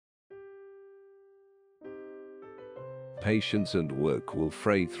patience and work will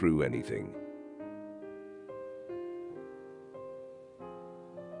fray through anything.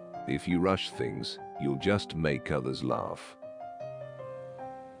 If you rush things, you'll just make others laugh.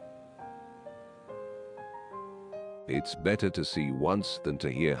 It's better to see once than to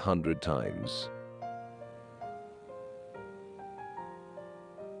hear 100 times.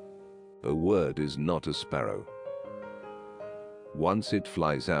 A word is not a sparrow. Once it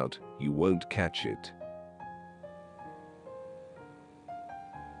flies out, you won't catch it.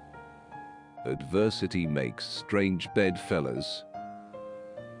 Adversity makes strange bedfellows.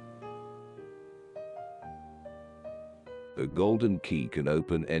 A golden key can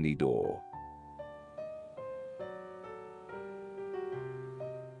open any door.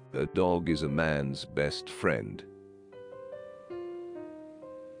 A dog is a man's best friend.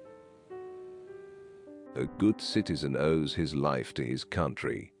 A good citizen owes his life to his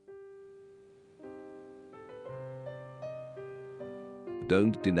country.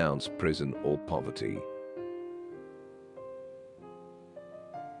 Don't denounce prison or poverty.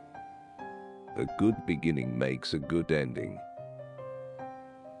 A good beginning makes a good ending.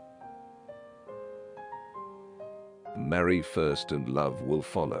 Marry first and love will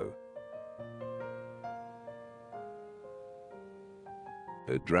follow.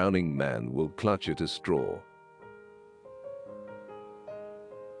 A drowning man will clutch at a straw.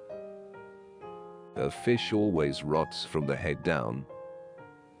 A fish always rots from the head down.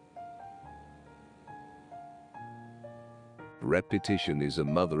 Repetition is a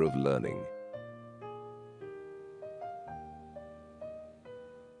mother of learning.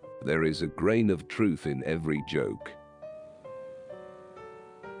 There is a grain of truth in every joke.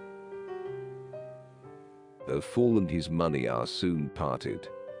 A fool and his money are soon parted.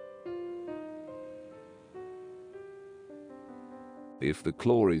 If the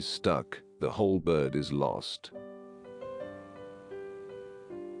claw is stuck, the whole bird is lost.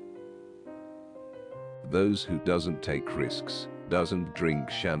 Those who doesn't take risks, doesn't drink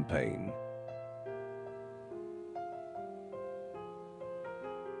champagne.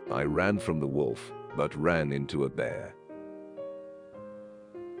 I ran from the wolf, but ran into a bear.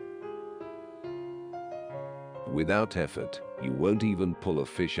 Without effort, you won't even pull a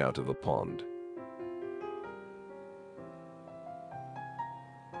fish out of a pond.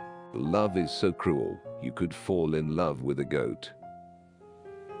 Love is so cruel, you could fall in love with a goat.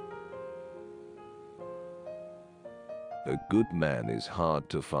 A good man is hard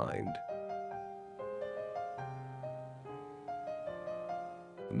to find.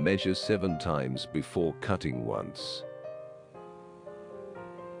 Measure 7 times before cutting once.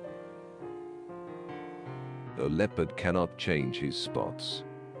 A leopard cannot change his spots.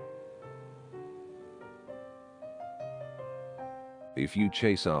 If you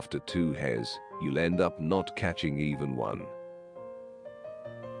chase after 2 hares, you'll end up not catching even one.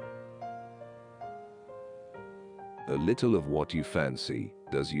 A little of what you fancy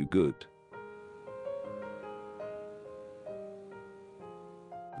does you good.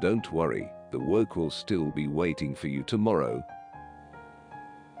 Don't worry, the work will still be waiting for you tomorrow.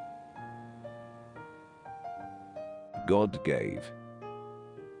 God gave.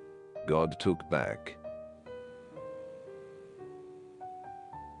 God took back.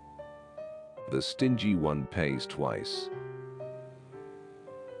 The stingy one pays twice.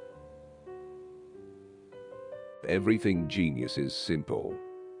 Everything genius is simple.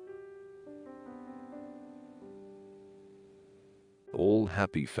 All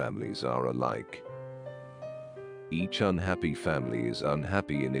happy families are alike. Each unhappy family is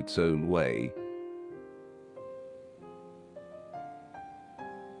unhappy in its own way.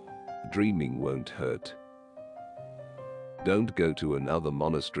 Dreaming won't hurt. Don't go to another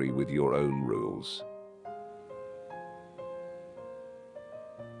monastery with your own rules.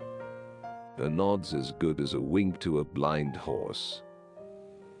 A nod's as good as a wink to a blind horse.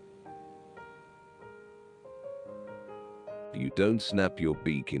 You don't snap your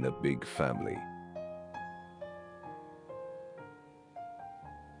beak in a big family.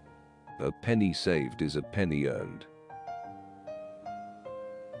 A penny saved is a penny earned.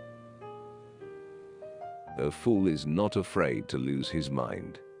 A fool is not afraid to lose his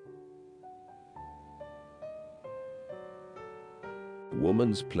mind.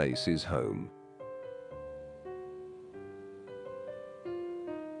 Woman's place is home.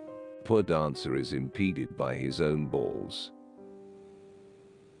 Poor dancer is impeded by his own balls.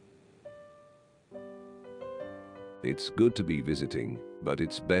 It's good to be visiting, but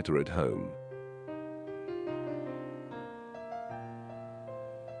it's better at home.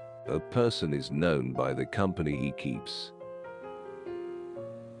 A person is known by the company he keeps.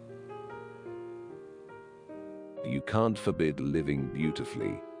 You can't forbid living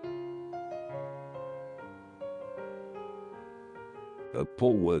beautifully. A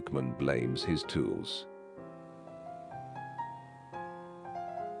poor workman blames his tools.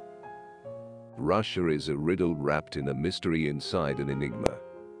 Russia is a riddle wrapped in a mystery inside an enigma.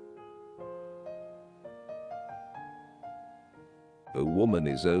 A woman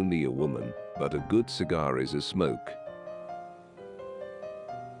is only a woman, but a good cigar is a smoke.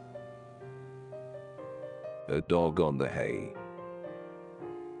 A dog on the hay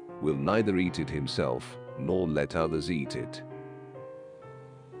will neither eat it himself, nor let others eat it.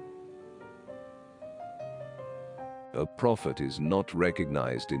 A prophet is not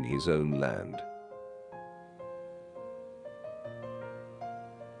recognized in his own land.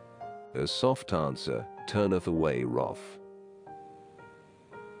 A soft answer turneth away wrath.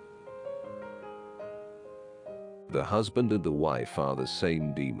 The husband and the wife are the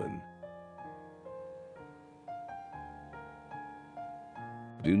same demon.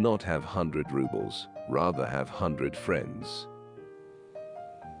 Do not have 100 rubles, rather have 100 friends.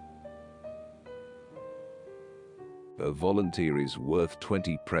 A volunteer is worth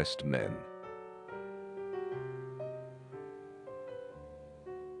 20 pressed men.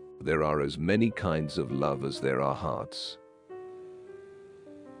 There are as many kinds of love as there are hearts.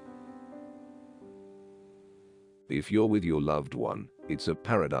 If you're with your loved one, it's a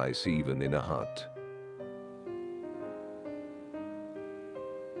paradise even in a hut.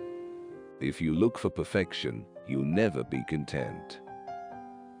 If you look for perfection, you'll never be content.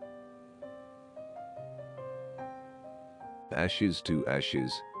 Ashes to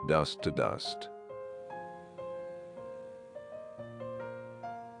ashes, dust to dust.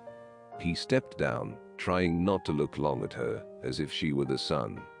 He stepped down, trying not to look long at her, as if she were the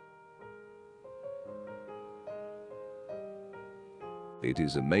sun. It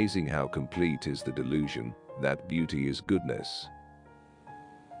is amazing how complete is the delusion that beauty is goodness.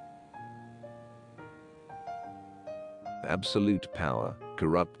 Absolute power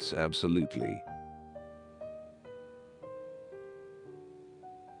corrupts absolutely.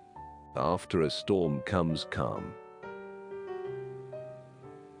 After a storm comes calm.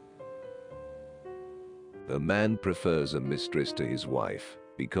 A man prefers a mistress to his wife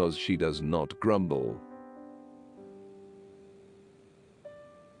because she does not grumble.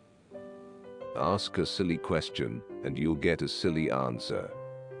 Ask a silly question and you'll get a silly answer.